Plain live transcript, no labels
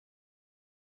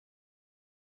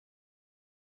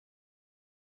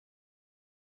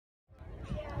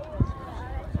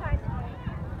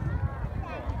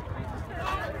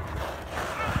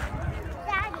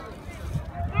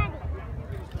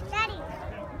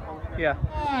Yeah.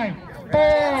 5,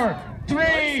 4,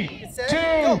 3, 2,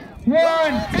 1, Go,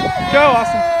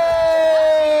 Austin.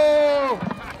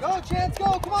 Go, Chance,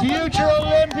 go. Come on. Future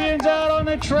Olympians out on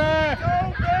the track.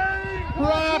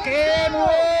 Rock and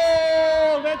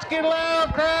roll. Let's get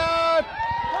loud, crowd.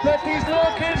 Let these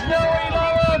little kids know we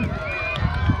love them.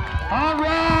 All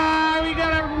right, we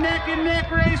got a neck and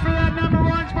neck race for that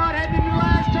 #1 spot heading into the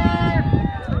last turn.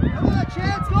 Come on,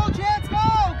 Chance, go, Chance,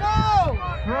 go, go.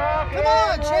 Rock Come on, and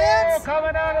roll, Chance.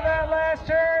 coming out of that last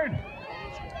turn.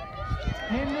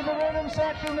 Into the rhythm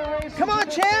section, the race. Come on,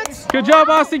 Chance. Good job,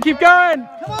 Austin. Keep going.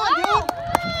 Come on, dude.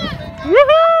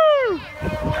 Woohoo!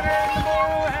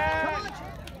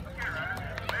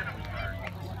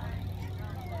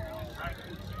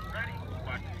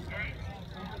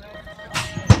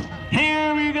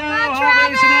 Here we go, home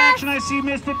race in action. I see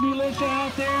Mystic Militia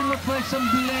out there and looks like some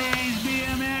Blaze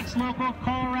BMX, local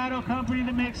Colorado company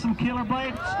that makes some killer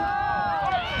bikes.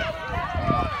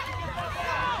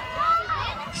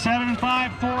 7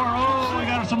 5 4. Oh, we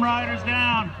got some riders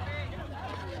down.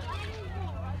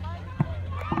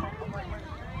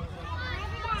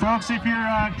 Folks, if your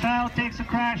child takes a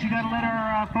crash, you got to let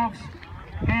our folks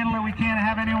handle it. We can't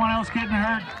have anyone else getting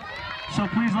hurt. So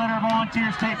please let our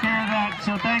volunteers take care of that.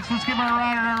 So thanks. Let's give our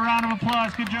rider a round of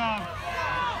applause. Good job.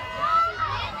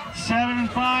 7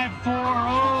 5 4.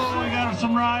 Oh, we got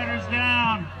some riders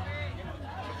down.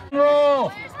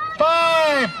 Roll.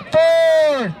 5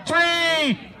 4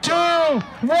 3 2 1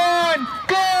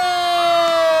 go!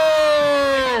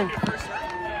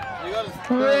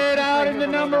 Right out into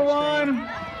 #1.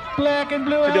 Black and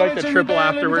blue. Should do like the triple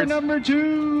afterwards.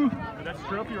 #2. That's a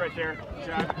trophy right there.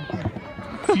 Jack.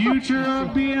 Future of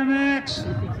BMX. If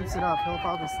he keeps it up, he'll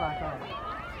probably slack off.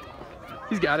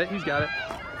 He's got it. He's got it.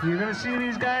 You're gonna see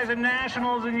these guys at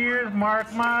nationals in years.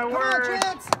 Mark my words. Come on,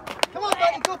 Chance. Come on,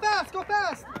 buddy. Go fast. Go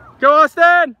fast. Go,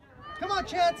 Austin. Come on,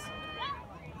 Chance.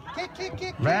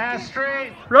 Kick. Last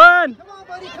straight. Run. Come on,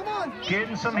 buddy. Come on.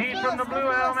 Getting some heat from the blue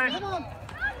helmet. Come on.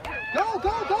 Go. Go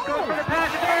for the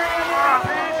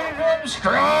Passageria.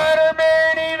 Strider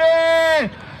main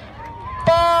event.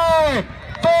 5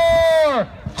 4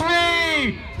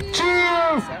 3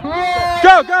 2 1.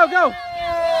 Go.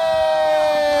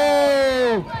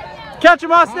 Catch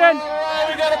him, Austin. All right,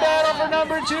 we got a battle for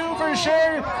 #2 for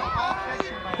sure.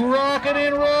 Rocking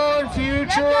and rolling,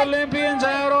 future Olympians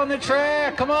out on the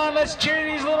track. Come on, let's cheer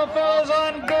these little fellas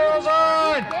on, girls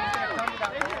on.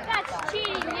 That's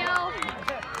cheating, yo.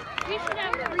 We should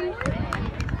have free.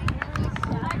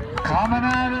 Coming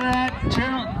out of that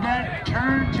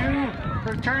turn 2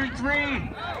 for turn 3.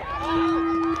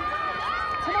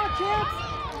 Come on, Chance.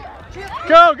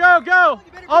 Go.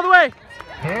 All the way.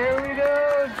 Here we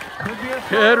go. Could be a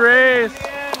Good race.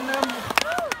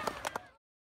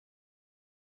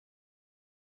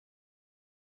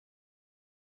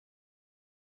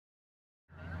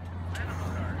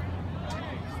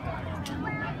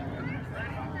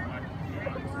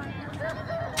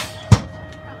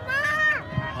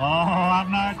 Oh,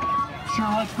 I'm not sure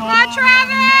what's going on.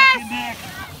 Travis!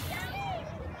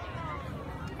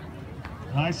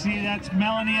 I see that's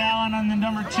Melanie Allen on the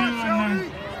 #2 and the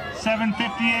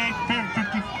 758.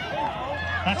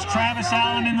 That's Travis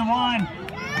Allen in the 1.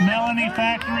 Melanie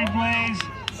Factory Blaze.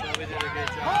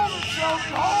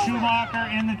 Schumacher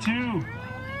in the 2.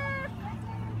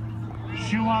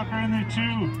 Schumacher in the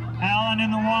 2. Allen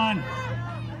in the 1.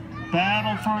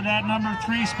 Battle for that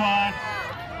 #3 spot.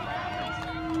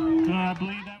 I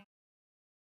believe that.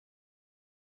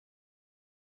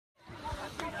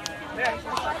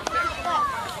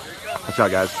 Watch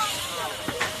out, guys.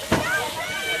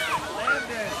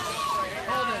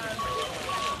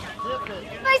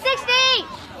 My 60!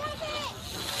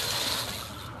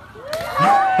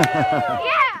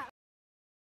 Yeah!